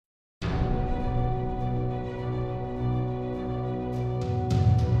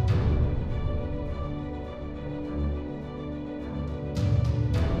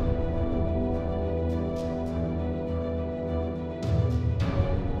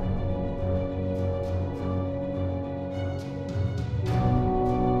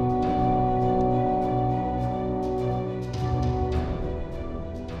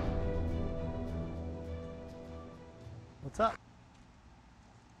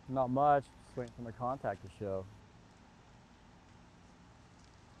Not much. Just waiting for my contact to show.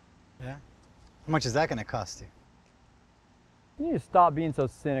 Yeah? How much is that gonna cost you? You need to stop being so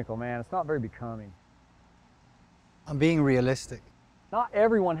cynical, man. It's not very becoming. I'm being realistic. Not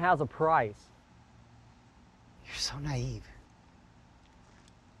everyone has a price. You're so naive.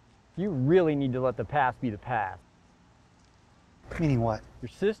 You really need to let the past be the past. Meaning what? Your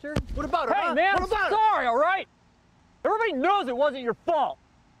sister? What about her? Hey, man, what I'm about sorry, all right? Everybody knows it wasn't your fault.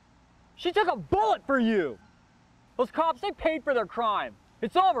 She took a bullet for you. Those cops, they paid for their crime.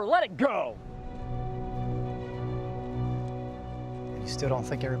 It's over, let it go. You still don't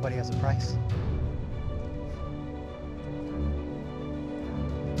think everybody has a price?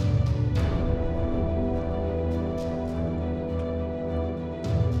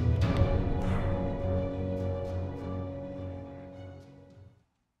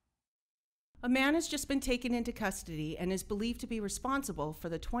 A man has just been taken into custody and is believed to be responsible for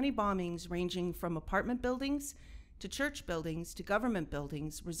the 20 bombings ranging from apartment buildings to church buildings to government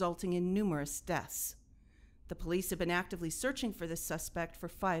buildings, resulting in numerous deaths. The police have been actively searching for this suspect for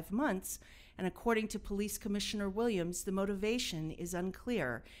 5 months, and according to Police Commissioner Williams, the motivation is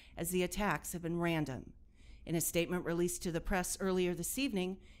unclear as the attacks have been random. In a statement released to the press earlier this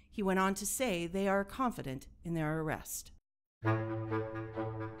evening, he went on to say they are confident in their arrest.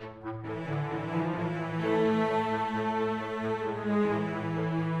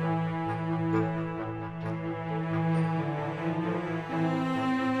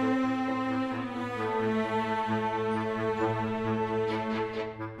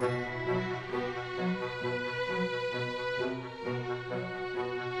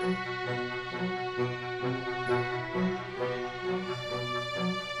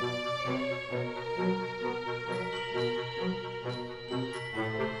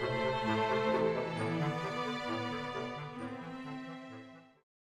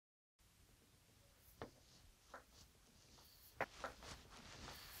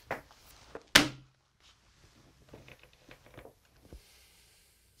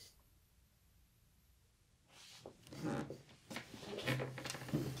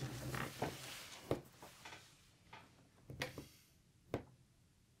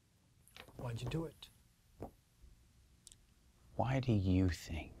 Why'd you do it? Why do you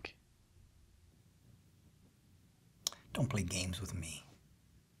think? Don't play games with me.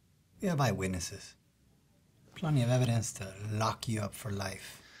 We have eyewitnesses. Plenty of evidence to lock you up for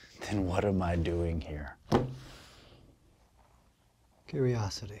life. Then what am I doing here?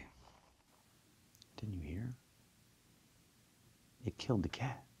 Curiosity. Didn't you hear? It killed the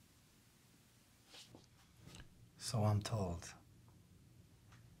cat. So I'm told.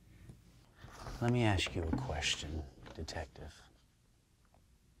 Let me ask you a question, detective.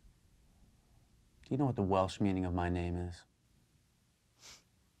 Do you know what the Welsh meaning of my name is?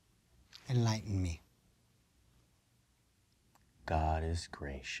 Enlighten me. God is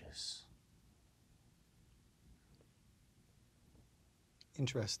gracious.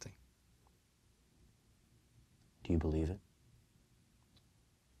 Interesting. Do you believe it?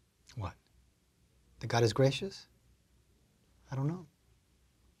 What? That God is gracious? I don't know.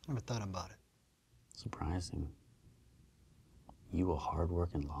 Never thought about it. Surprising. You a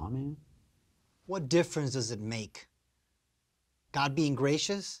hard-working lawman? What difference does it make? God being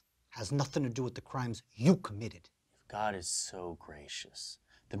gracious has nothing to do with the crimes you committed. If God is so gracious,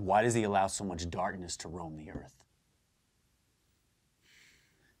 then why does he allow so much darkness to roam the earth?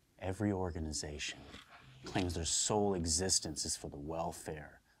 Every organization claims their sole existence is for the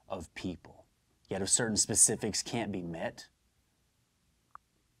welfare of people. Yet if certain specifics can't be met,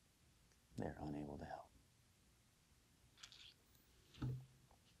 they're unable to help.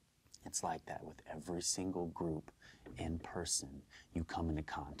 It's like that with every single group and person you come into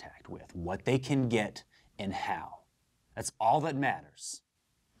contact with. What they can get and how. That's all that matters.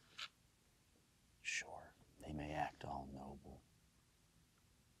 Sure, they may act all noble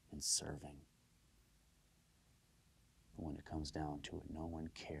and serving. But when it comes down to it, no one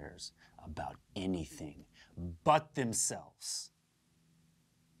cares about anything but themselves.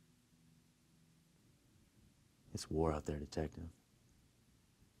 It's war out there, detective.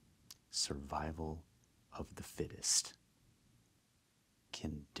 Survival of the fittest.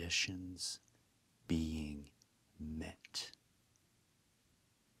 Conditions being met.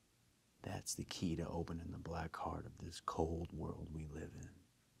 That's the key to opening the black heart of this cold world we live in.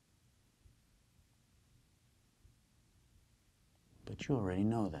 But you already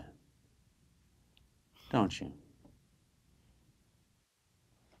know that, don't you?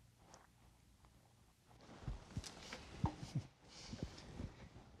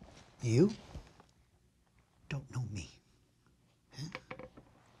 You don't know me. Huh?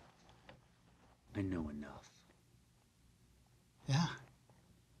 I know enough. Yeah?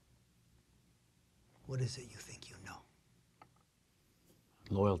 What is it you think you know?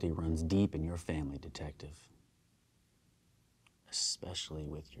 Loyalty runs deep in your family, Detective. Especially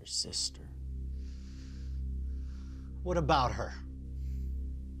with your sister. What about her?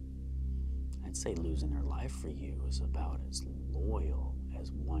 I'd say losing her life for you is about as loyal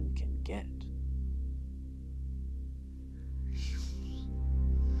as one can get.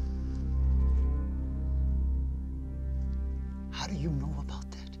 How do you know about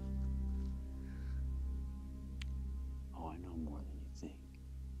that? Oh, I know more than you think.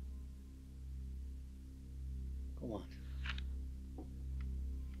 Go on.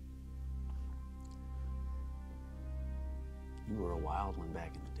 You were a wild one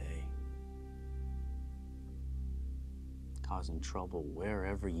back in the day. Causing trouble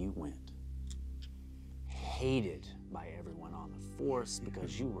wherever you went. Hated by everyone on the force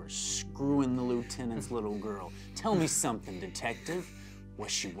because you were screwing the lieutenant's little girl. Tell me something, Detective.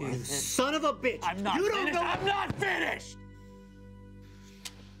 Was she worth it? Son of a bitch! I'm not you finished! Don't know. I'm not finished!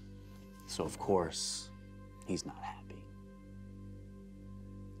 So, of course, he's not happy.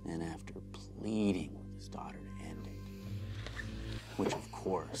 And after pleading with his daughter to end it, which, of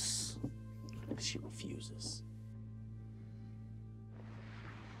course, she refuses.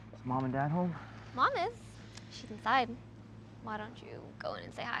 Is Mom and Dad home? Mom is. She's inside. Why don't you go in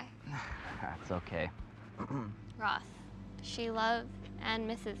and say hi? That's okay. Ross, she loves and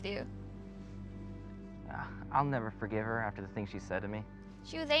misses you. I'll never forgive her after the things she said to me.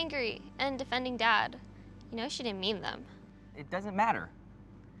 She was angry and defending Dad. You know she didn't mean them. It doesn't matter.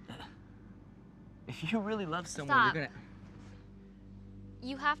 If you really love someone, Stop. you're gonna...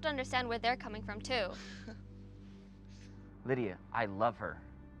 You have to understand where they're coming from, too. Lydia, I love her.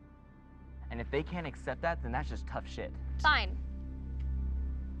 And if they can't accept that, then that's just tough shit. Fine.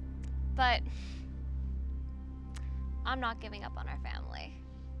 But I'm not giving up on our family.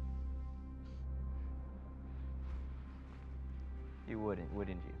 You wouldn't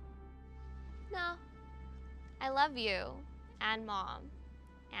you? No. I love you, and Mom,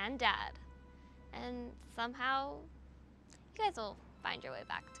 and Dad. And somehow, you guys will find your way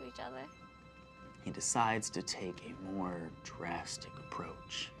back to each other. He decides to take a more drastic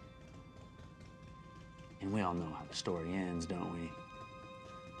approach. And we all know how the story ends, don't we?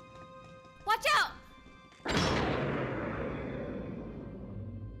 Watch out!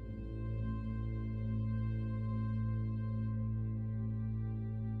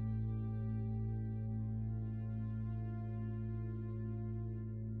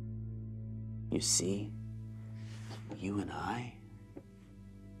 You see, you and I,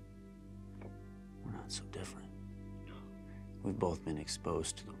 we're not so different. We've both been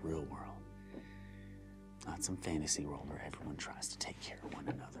exposed to the real world. Not some fantasy world where everyone tries to take care of one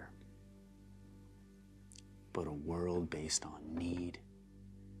another. But a world based on need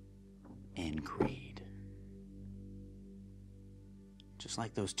and greed. Just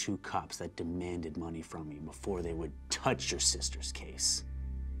like those two cops that demanded money from you before they would touch your sister's case.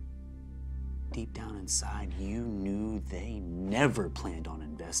 Deep down inside, you knew they never planned on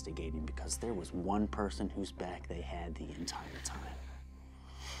investigating because there was one person whose back they had the entire time.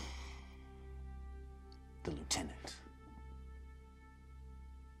 The lieutenant.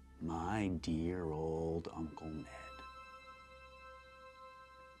 My dear old Uncle Ned.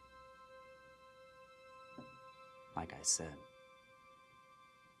 Like I said,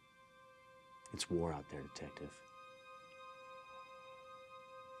 it's war out there, Detective.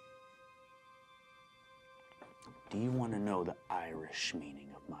 Do you want to know the Irish meaning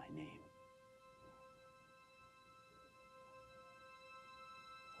of my name?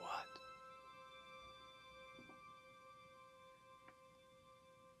 What?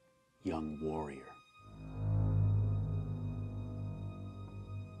 Young warrior.